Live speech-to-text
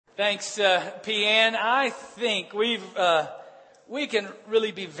Thanks, Pian. I think we can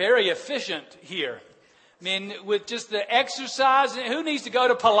really be very efficient here. I mean, with just the exercise, who needs to go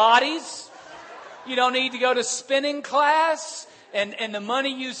to Pilates? You don't need to go to spinning class. And the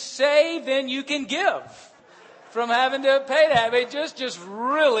money you save, then you can give from having to pay that. But just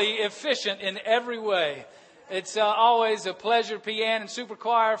really efficient in every way. It's always a pleasure, Pian and Super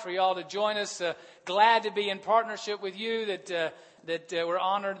Choir, for y'all to join us. Glad to be in partnership with you, that we're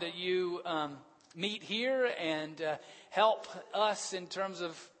honored that you meet here and help us in terms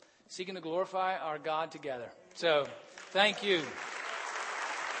of seeking to glorify our God together. So, thank you.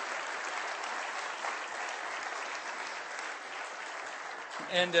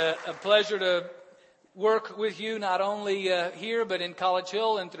 And a pleasure to work with you not only here, but in College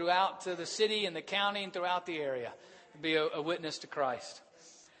Hill and throughout the city and the county and throughout the area. Be a witness to Christ.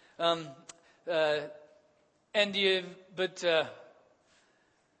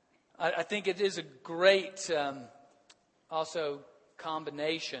 I think it is a great also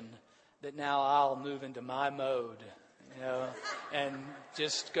combination that now I'll move into my mode, and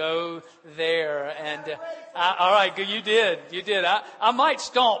just go there. And all right, you did. I might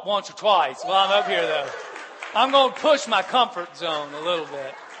stomp once or twice while I'm up here, though. I'm going to push my comfort zone a little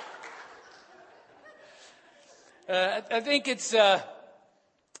bit. I think it's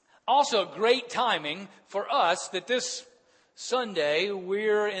also great timing for us that this Sunday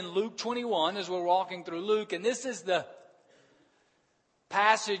we're in Luke 21 as we're walking through Luke, and this is the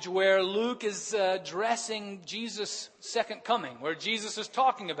passage where Luke is addressing Jesus' second coming, where Jesus is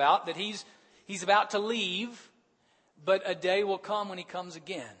talking about that he's about to leave, but a day will come when he comes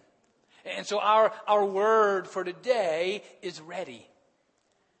again. And so our word for today is ready.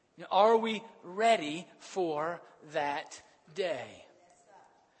 Are we ready for that day?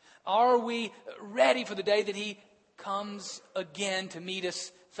 Are we ready for the day that he comes again to meet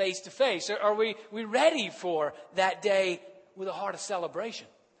us face to face? Are we ready for that day with a heart of celebration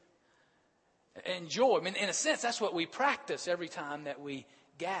and joy? I mean, in a sense, that's what we practice every time that we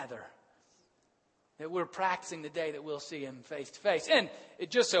gather. That we're practicing the day that we'll see him face to face. And it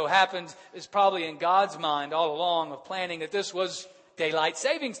just so happens, it's probably in God's mind all along of planning that this was daylight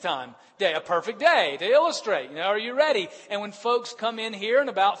savings time day, a perfect day to illustrate. Are you ready? And when folks come in here in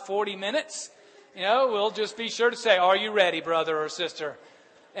about 40 minutes, we'll just be sure to say, "Are you ready, brother or sister?"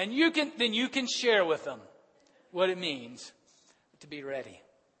 And you can share with them what it means to be ready.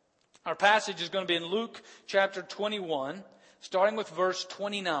 Our passage is going to be in Luke chapter 21, starting with verse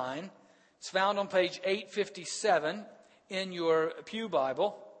 29. It's found on page 857 in your pew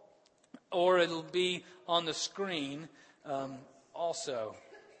Bible, or it'll be on the screen also.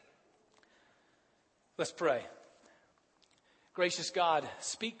 Let's pray. Gracious God,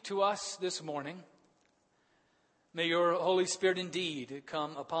 speak to us this morning. May your Holy Spirit indeed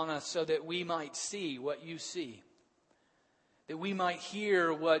come upon us so that we might see what you see, that we might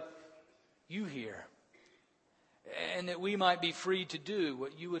hear what you hear, and that we might be free to do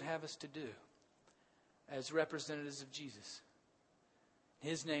what you would have us to do as representatives of Jesus. In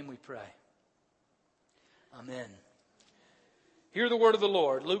his name we pray. Amen. Hear the word of the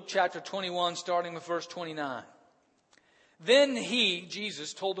Lord. Luke chapter 21, starting with verse 29. Then he,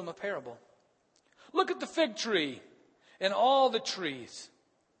 Jesus, told them a parable. Look at the fig tree and all the trees.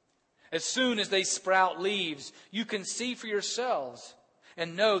 As soon as they sprout leaves, you can see for yourselves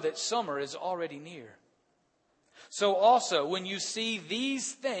and know that summer is already near. So also, when you see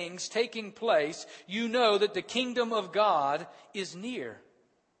these things taking place, you know that the kingdom of God is near.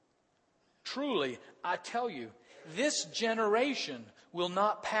 Truly, I tell you, this generation will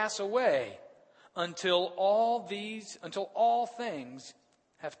not pass away until all things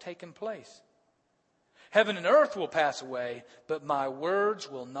have taken place. Heaven and earth will pass away, but my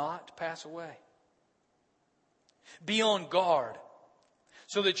words will not pass away. Be on guard,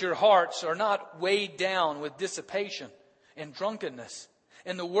 so that your hearts are not weighed down with dissipation and drunkenness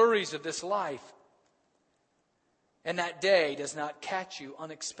and the worries of this life, and that day does not catch you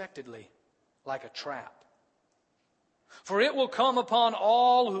unexpectedly like a trap. For it will come upon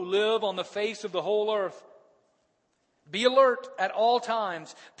all who live on the face of the whole earth. Be alert at all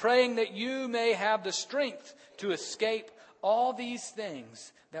times, praying that you may have the strength to escape all these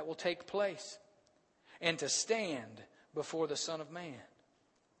things that will take place and to stand before the Son of Man.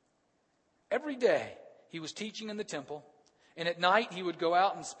 Every day he was teaching in the temple, and at night he would go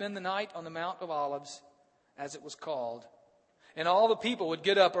out and spend the night on the Mount of Olives, as it was called. And all the people would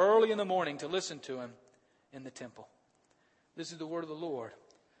get up early in the morning to listen to him in the temple. This is the word of the Lord.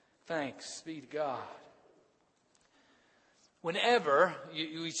 Thanks be to God. Whenever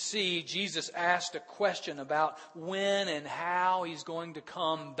you see Jesus asked a question about when and how He's going to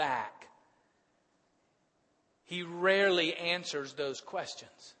come back, He rarely answers those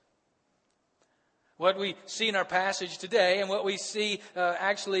questions. What we see in our passage today, and what we see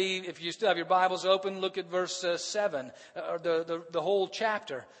actually, if you still have your Bibles open, look at verse 7, or the whole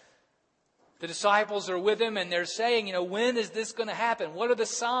chapter. The disciples are with Him and they're saying, when is this going to happen? What are the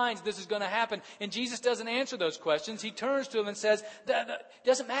signs this is going to happen? And Jesus doesn't answer those questions. He turns to them and says, it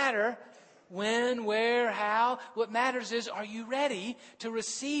doesn't matter when, where, how. What matters is, are you ready to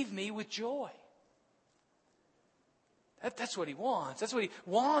receive me with joy? That's what He wants. That's what He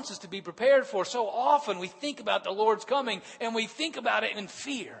wants us to be prepared for. So often we think about the Lord's coming and we think about it in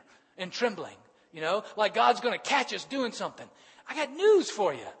fear and trembling. Like God's going to catch us doing something. I got news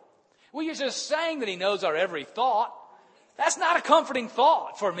for you. We're just saying that He knows our every thought. That's not a comforting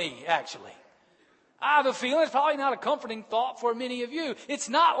thought for me, actually. I have a feeling it's probably not a comforting thought for many of you. It's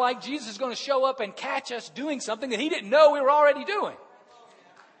not like Jesus is going to show up and catch us doing something that He didn't know we were already doing.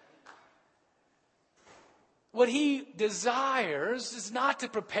 What He desires is not to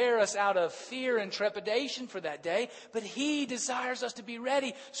prepare us out of fear and trepidation for that day, but He desires us to be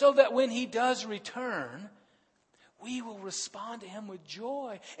ready so that when He does return, we will respond to Him with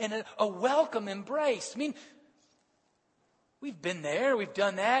joy and a welcome embrace. I mean, we've been there, we've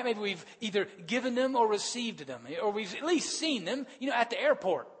done that. Maybe we've either given them or received them, or we've at least seen them, at the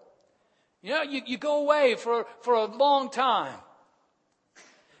airport. You go away for a long time,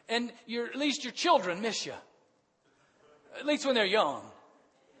 and at least your children miss you. At least when they're young.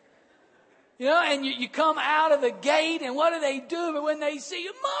 And you come out of the gate, and what do? But when they see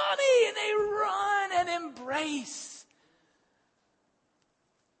you, Mommy, and they run and embrace.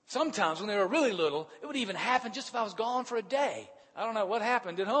 Sometimes when they were really little, it would even happen just if I was gone for a day. I don't know what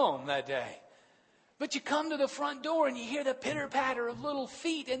happened at home that day. But you come to the front door and you hear the pitter-patter of little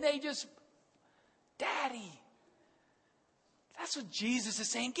feet, and they just, Daddy. That's what Jesus is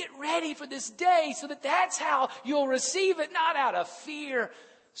saying. Get ready for this day so that's how you'll receive it, not out of fear,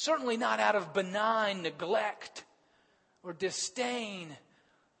 certainly not out of benign neglect or disdain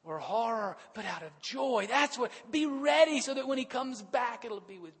or horror, but out of joy. Be ready so that when He comes back, it'll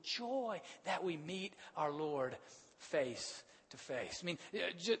be with joy that we meet our Lord face to face. I mean,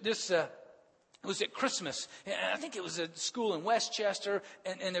 this was at Christmas. I think it was a school in Westchester,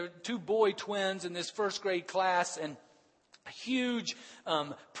 and there were 2 boy twins in this first grade class, and a huge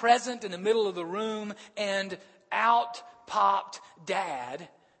present in the middle of the room, and out popped Dad,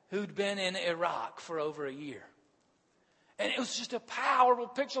 who'd been in Iraq for over a year. And it was just a powerful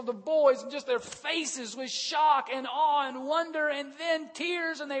picture of the boys and just their faces with shock and awe and wonder, and then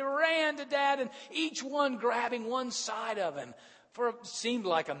tears, and they ran to Dad, and each one grabbing one side of him for it seemed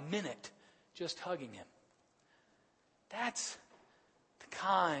like a minute, just hugging him. That's the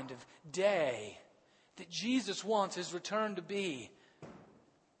kind of day that Jesus wants His return to be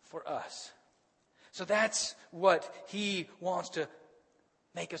for us. So that's what He wants to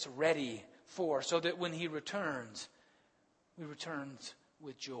make us ready for, so that when He returns, He returns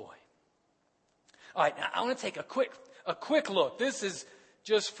with joy. All right, now I want to take a quick look. This is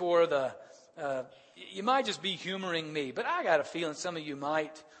just for you might just be humoring me, but I got a feeling some of you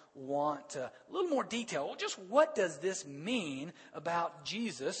might want a little more detail. Well, just what does this mean about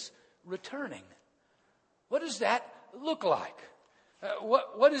Jesus returning? What does that look like?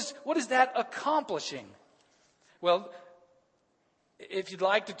 What is that accomplishing? Well, if you'd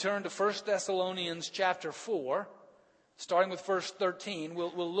like to turn to 1 Thessalonians chapter 4, starting with verse 13,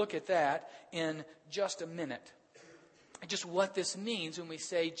 we'll look at that in just a minute. Just what this means when we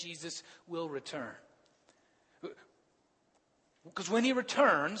say Jesus will return. Because when He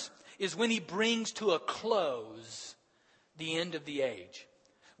returns is when He brings to a close the end of the age.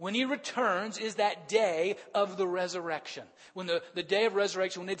 When He returns is that day of the resurrection. When the day of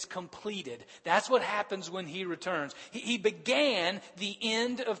resurrection, when it's completed. That's what happens when He returns. He began the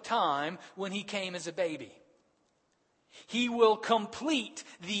end of time when He came as a baby. He will complete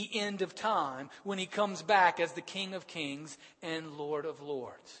the end of time when He comes back as the King of Kings and Lord of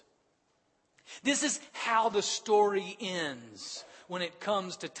Lords. This is how the story ends when it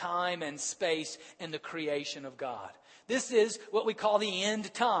comes to time and space and the creation of God. This is what we call the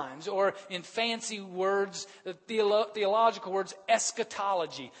end times, or in fancy words, the theological words,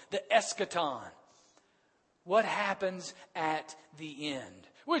 eschatology, the eschaton. What happens at the end,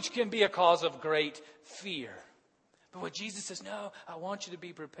 which can be a cause of great fear. But what Jesus says, no, I want you to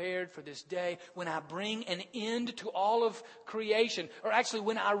be prepared for this day when I bring an end to all of creation, or actually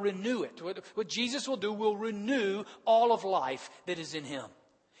when I renew it. What Jesus will do will renew all of life that is in Him.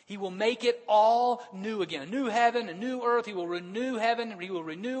 He will make it all new again. A new heaven, a new earth. He will renew heaven. He will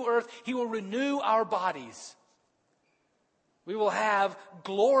renew earth. He will renew our bodies. We will have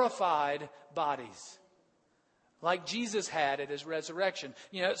glorified bodies, like Jesus had at his resurrection.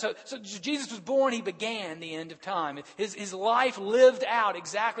 So Jesus was born, he began the end of time. His life lived out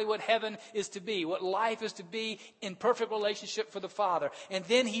exactly what heaven is to be, what life is to be in perfect relationship for the Father. And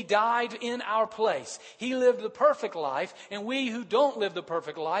then he died in our place. He lived the perfect life, and we who don't live the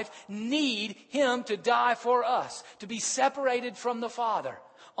perfect life need him to die for us, to be separated from the Father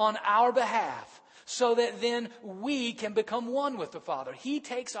on our behalf, so that then we can become one with the Father. He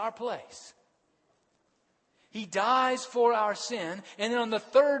takes our place. He dies for our sin, and then on the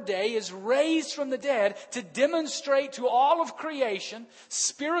third day is raised from the dead to demonstrate to all of creation,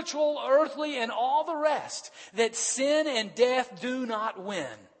 spiritual, earthly, and all the rest, that sin and death do not win.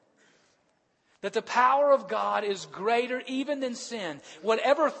 That the power of God is greater even than sin.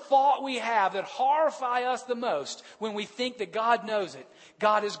 Whatever thought we have that horrify us the most when we think that God knows it,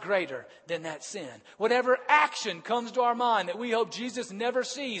 God is greater than that sin. Whatever action comes to our mind that we hope Jesus never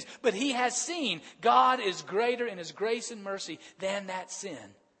sees, but he has seen, God is greater in his grace and mercy than that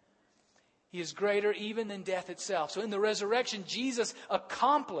sin. He is greater even than death itself. So in the resurrection, Jesus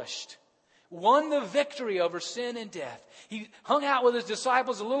won the victory over sin and death. He hung out with his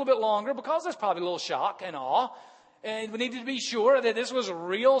disciples a little bit longer because there's probably a little shock and awe. And we needed to be sure that this was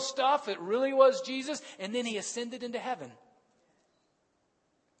real stuff. It really was Jesus. And then he ascended into heaven.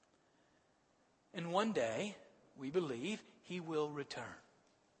 And one day, we believe, he will return.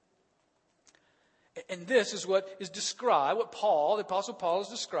 And this is what is described, what Paul, the Apostle Paul, is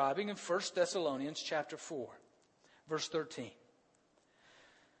describing in 1 Thessalonians chapter 4, verse 13.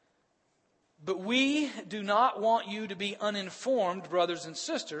 But we do not want you to be uninformed, brothers and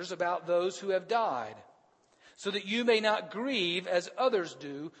sisters, about those who have died, so that you may not grieve as others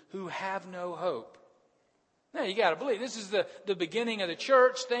do who have no hope. Now, you got to believe, this is the beginning of the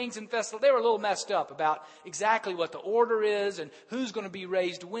church. Things in Thessalonica, they were a little messed up about exactly what the order is and who's going to be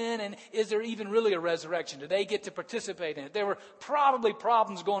raised when, and is there even really a resurrection? Do they get to participate in it? There were probably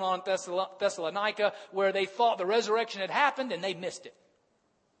problems going on in Thessalonica where they thought the resurrection had happened and they missed it.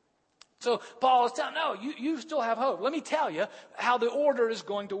 So Paul is telling, no, you still have hope. Let me tell you how the order is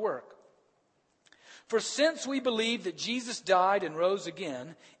going to work. For since we believe that Jesus died and rose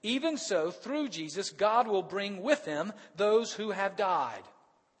again, even so, through Jesus, God will bring with him those who have died.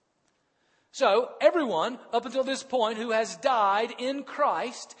 So everyone up until this point who has died in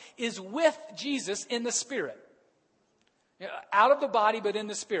Christ is with Jesus in the Spirit. Out of the body, but in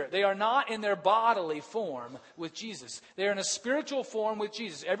the Spirit. They are not in their bodily form with Jesus. They are in a spiritual form with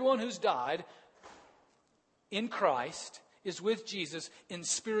Jesus. Everyone who's died in Christ is with Jesus in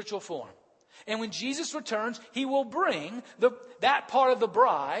spiritual form. And when Jesus returns, he will bring that part of the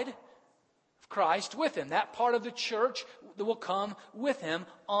bride of Christ with him. That part of the church that will come with him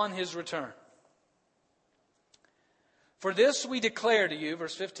on his return. For this we declare to you,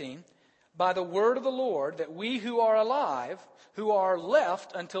 verse 15, by the word of the Lord, that we who are alive, who are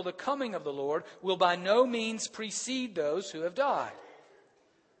left until the coming of the Lord, will by no means precede those who have died.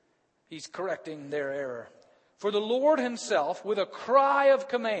 He's correcting their error. For the Lord himself, with a cry of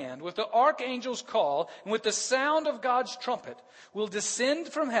command, with the archangel's call, and with the sound of God's trumpet, will descend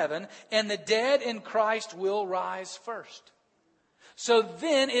from heaven, and the dead in Christ will rise first. So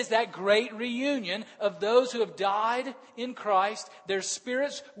then is that great reunion of those who have died in Christ, their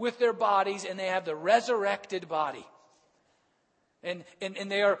spirits with their bodies, and they have the resurrected body. And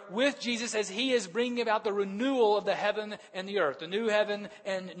they are with Jesus as he is bringing about the renewal of the heaven and the earth, the new heaven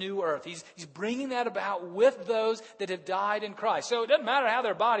and new earth. He's bringing that about with those that have died in Christ. So it doesn't matter how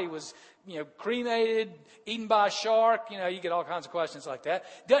their body was, cremated, eaten by a shark. You get all kinds of questions like that.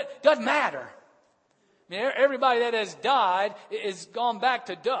 Doesn't matter. Everybody that has died is gone back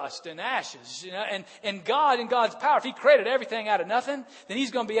to dust and ashes, and God in God's power, if he created everything out of nothing, then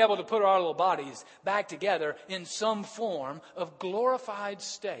he's going to be able to put our little bodies back together in some form of glorified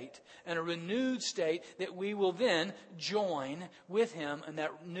state and a renewed state that we will then join with him in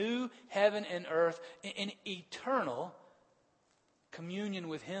that new heaven and earth in eternal communion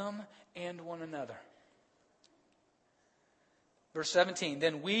with him and one another. Verse 17,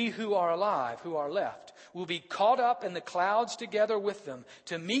 then we who are alive, who are left, will be caught up in the clouds together with them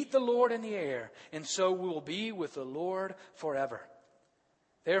to meet the Lord in the air, and so we will be with the Lord forever.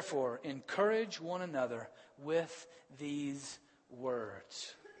 Therefore, encourage one another with these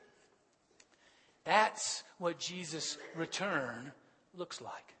words. That's what Jesus' return looks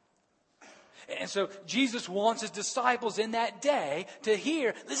like. And so Jesus wants his disciples in that day to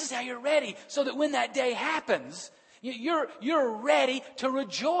hear, this is how you're ready, so that when that day happens, You're ready to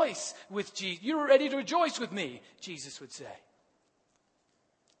rejoice with Jesus. You're ready to rejoice with me, Jesus would say.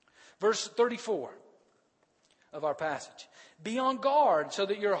 Verse 34 of our passage. Be on guard so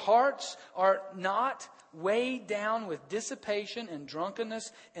that your hearts are not weighed down with dissipation and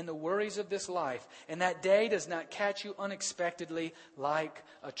drunkenness and the worries of this life, and that day does not catch you unexpectedly like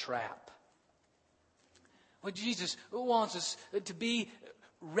a trap. Well, Jesus wants us to be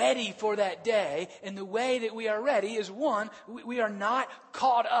ready for that day, and the way that we are ready is, one, we are not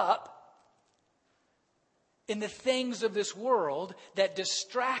caught up in the things of this world that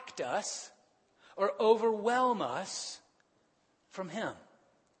distract us or overwhelm us from Him.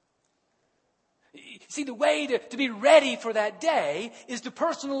 See, the way to be ready for that day is to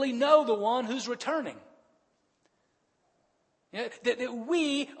personally know the one who's returning. That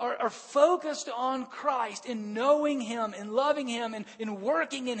we are focused on Christ in knowing Him, in loving Him, and in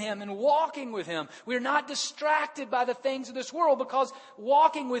working in Him, and walking with Him. We're not distracted by the things of this world because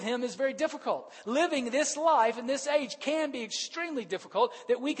walking with Him is very difficult. Living this life in this age can be extremely difficult,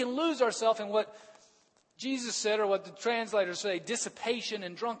 that we can lose ourselves in what Jesus said, or what the translators say, dissipation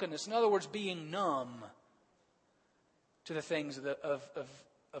and drunkenness. In other words, being numb to the things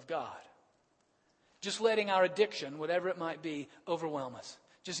of God. Just letting our addiction, whatever it might be, overwhelm us.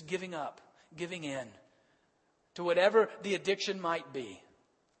 Just giving up, giving in to whatever the addiction might be,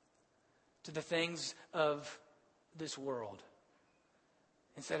 to the things of this world,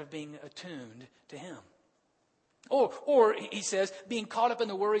 instead of being attuned to Him. Or he says, being caught up in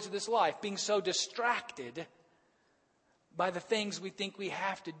the worries of this life, being so distracted by the things we think we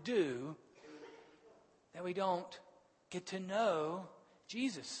have to do that we don't get to know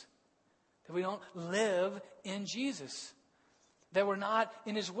Jesus. That we don't live in Jesus. That we're not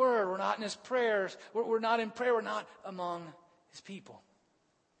in His Word. We're not in His prayers. We're not in prayer. We're not among His people.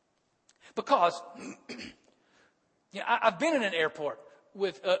 Because I've been in an airport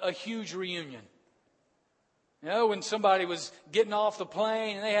with a huge reunion. You know, when somebody was getting off the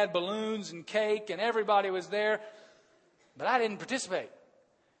plane and they had balloons and cake and everybody was there. But I didn't participate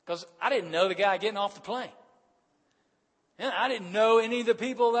because I didn't know the guy getting off the plane. And I didn't know any of the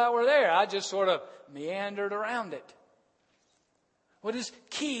people that were there. I just sort of meandered around it. What is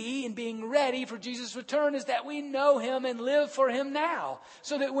key in being ready for Jesus' return is that we know Him and live for Him now,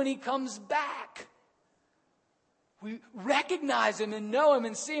 so that when He comes back, we recognize Him and know Him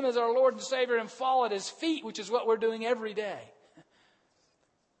and see Him as our Lord and Savior and fall at His feet, which is what we're doing every day.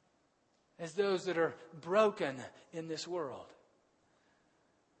 As those that are broken in this world.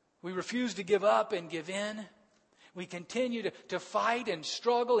 We refuse to give up and give in. We continue to fight and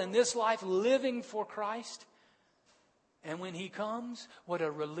struggle in this life, living for Christ. And when He comes, what a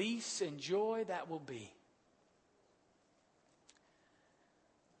release and joy that will be.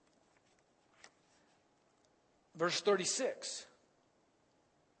 Verse 36.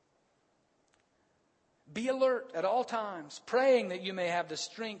 Be alert at all times, praying that you may have the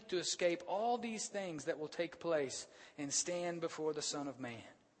strength to escape all these things that will take place and stand before the Son of Man.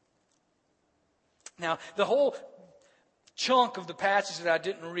 Now, the whole chunk of the passage that I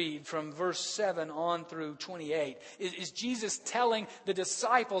didn't read from verse 7 on through 28 is Jesus telling the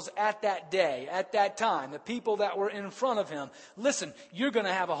disciples at that day, at that time, the people that were in front of Him, listen, you're going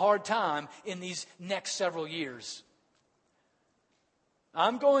to have a hard time in these next several years.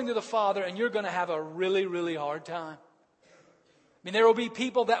 I'm going to the Father and you're going to have a really, really hard time. I mean, there will be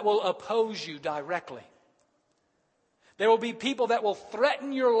people that will oppose you directly. There will be people that will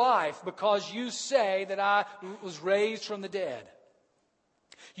threaten your life because you say that I was raised from the dead.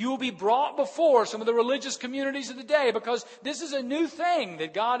 You will be brought before some of the religious communities of the day because this is a new thing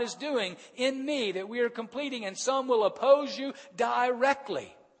that God is doing in me that we are completing, and some will oppose you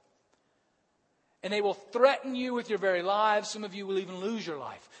directly. And they will threaten you with your very lives. Some of you will even lose your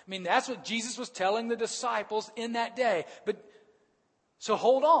life. I mean, that's what Jesus was telling the disciples in that day. So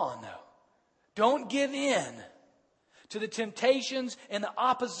hold on, though. Don't give in to the temptations and the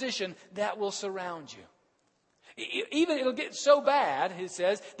opposition that will surround you. Even it'll get so bad, he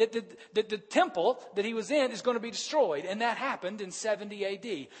says, that the temple that He was in is going to be destroyed. And that happened in 70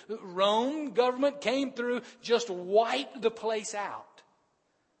 A.D. Rome government came through, just wiped the place out.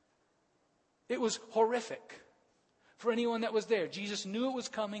 It was horrific for anyone that was there. Jesus knew it was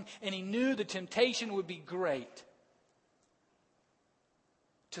coming, and He knew the temptation would be great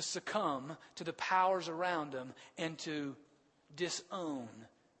to succumb to the powers around Him and to disown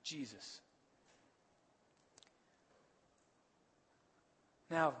Jesus.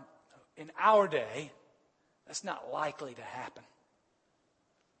 Now, in our day, that's not likely to happen.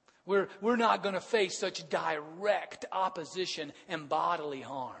 We're not going to face such direct opposition and bodily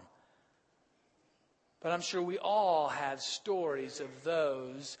harm. But I'm sure we all have stories of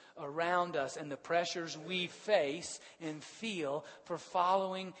those around us and the pressures we face and feel for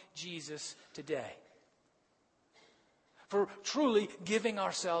following Jesus today. For truly giving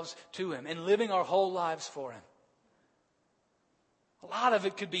ourselves to Him and living our whole lives for Him. A lot of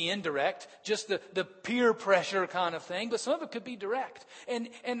it could be indirect, just the peer pressure kind of thing, but some of it could be direct. And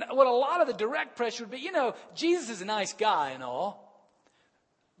what a lot of the direct pressure would be, Jesus is a nice guy and all,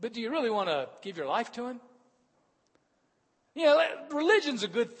 but do you really want to give your life to Him? Religion's a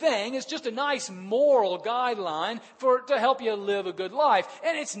good thing. It's just a nice moral guideline to help you live a good life.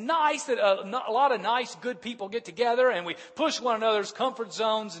 And it's nice that a lot of nice, good people get together and we push one another's comfort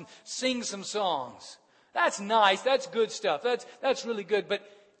zones and sing some songs. That's nice. That's good stuff. That's really good. But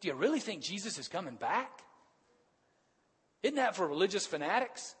do you really think Jesus is coming back? Isn't that for religious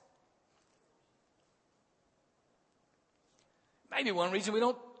fanatics? Maybe one reason we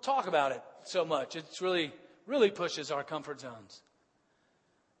don't talk about it so much. It's really pushes our comfort zones.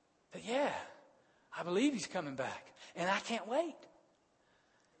 But I believe He's coming back. And I can't wait.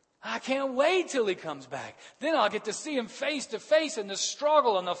 I can't wait till He comes back. Then I'll get to see Him face to face in the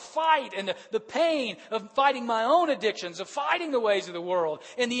struggle and the fight and the pain of fighting my own addictions, of fighting the ways of the world,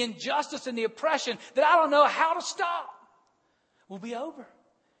 and the injustice and the oppression that I don't know how to stop will be over.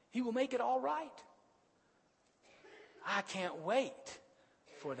 He will make it all right. I can't wait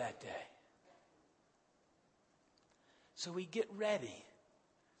for that day. So we get ready.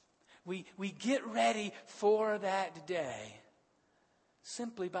 We get ready for that day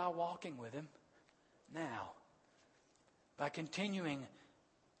simply by walking with Him now. By continuing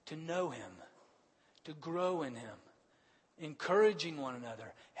to know Him, to grow in Him, encouraging one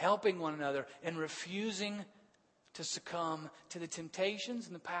another, helping one another, and refusing to succumb to the temptations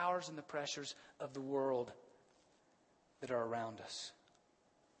and the powers and the pressures of the world that are around us.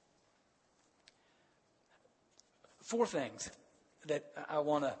 4 things that I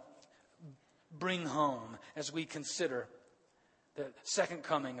want to bring home as we consider the second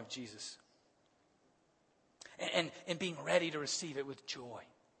coming of Jesus. And being ready to receive it with joy.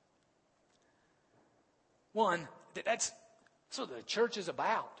 One, that's what the church is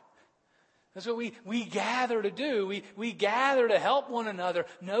about. That's what we gather to do. We gather to help one another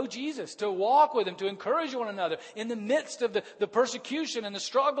know Jesus, to walk with Him, to encourage one another in the midst of the persecution and the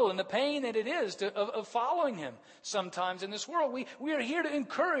struggle and the pain that it is of following Him sometimes in this world. We are here to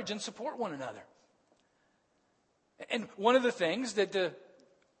encourage and support one another. And one of the things that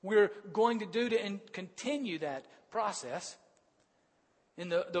we're going to do to continue that process, in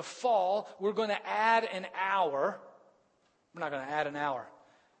the fall, we're going to add an hour. We're not going to add an hour.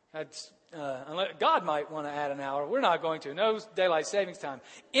 God might want to add an hour. We're not going to. No daylight savings time.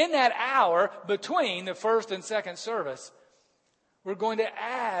 In that hour between the first and second service, we're going to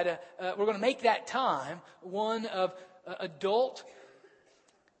make that time one of adult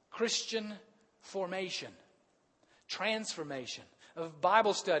Christian formation, transformation, of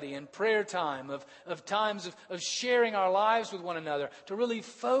Bible study and prayer time, of times of sharing our lives with one another, to really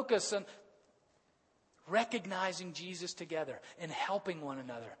focus on recognizing Jesus together and helping one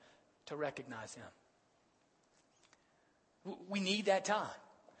another to recognize Him. We need that time.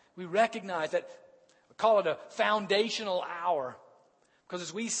 We recognize that, we call it a foundational hour, because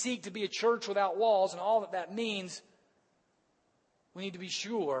as we seek to be a church without walls and all that means, we need to be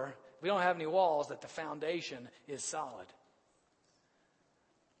sure we don't have any walls, that the foundation is solid.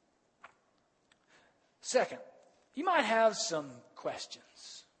 Second, you might have some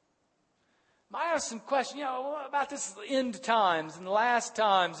questions. Might have some questions, about this end times and the last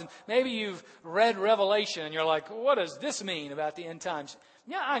times, and maybe you've read Revelation and you're like, what does this mean about the end times?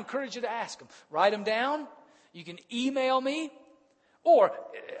 I encourage you to ask them. Write them down. You can email me, or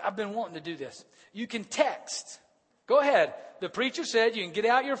I've been wanting to do this. You can text. Go ahead. The preacher said you can get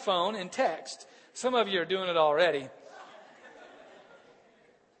out your phone and text. Some of you are doing it already.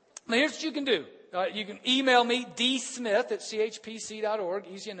 Now here's what you can do. You can email me, dsmith@chpc.org.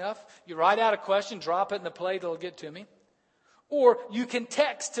 Easy enough. You write out a question, drop it in the plate, it'll get to me. Or you can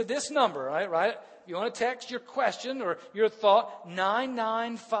text to this number, right? You want to text your question or your thought,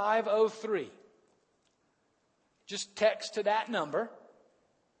 99503. Just text to that number.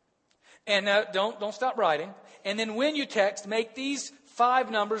 And don't stop writing. And then when you text, make these 5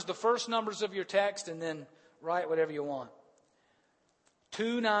 numbers the first numbers of your text, and then write whatever you want.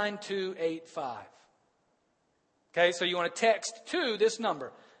 29285. Okay, so you want to text to this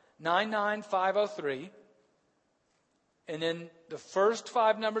number, 99503. And then the first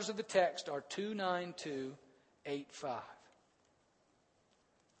 5 numbers of the text are 29285.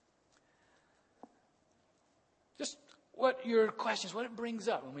 Just what your questions, what it brings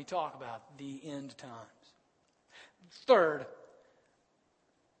up when we talk about the end times. Third,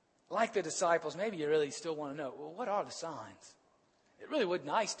 like the disciples, maybe you really still want to know, well, what are the signs? It really would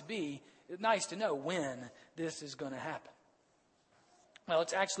nice to know when this is going to happen. Well,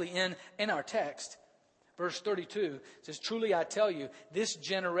 it's actually in our text. Verse 32 says, "Truly I tell you, this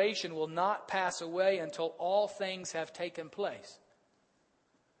generation will not pass away until all things have taken place."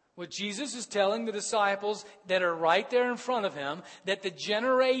 What Jesus is telling the disciples that are right there in front of him, that the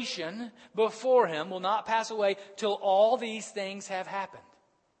generation before him will not pass away till all these things have happened.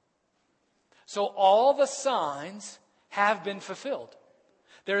 So all the signs have been fulfilled.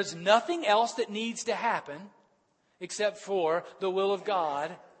 There is nothing else that needs to happen except for the will of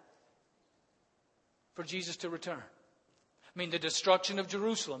God for Jesus to return. I mean, the destruction of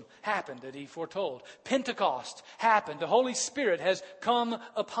Jerusalem happened that he foretold. Pentecost happened. The Holy Spirit has come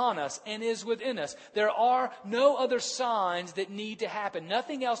upon us and is within us. There are no other signs that need to happen.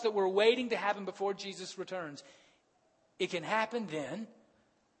 Nothing else that we're waiting to happen before Jesus returns. It can happen then.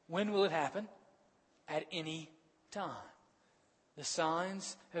 When will it happen? At any time. The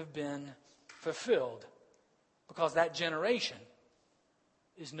signs have been fulfilled because that generation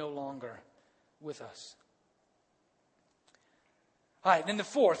is no longer with us. All right, then the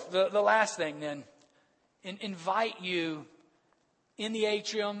fourth, the last thing then, invite you in the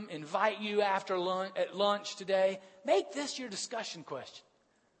atrium, invite you after lunch, at lunch today. Make this your discussion question.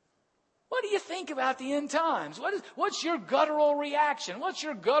 What do you think about the end times? What's your guttural reaction? What's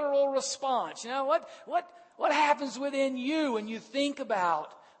your guttural response? You know, what happens within you when you think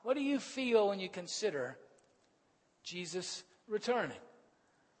about, what do you feel when you consider Jesus returning?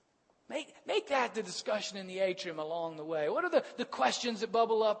 Make that the discussion in the atrium along the way. What are the questions that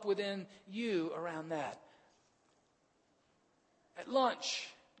bubble up within you around that? At lunch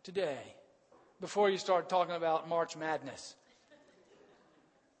today, before you start talking about March Madness,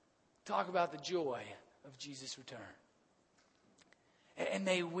 talk about the joy of Jesus' return. And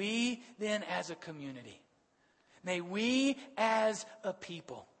may we then as a community, may we as a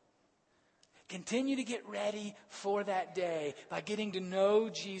people, continue to get ready for that day by getting to know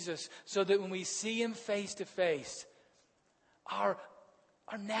Jesus so that when we see him face to face, our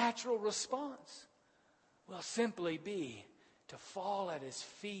natural response will simply be to fall at his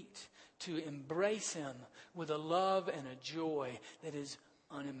feet, to embrace him with a love and a joy that is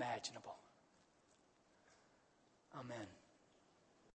unimaginable. Amen.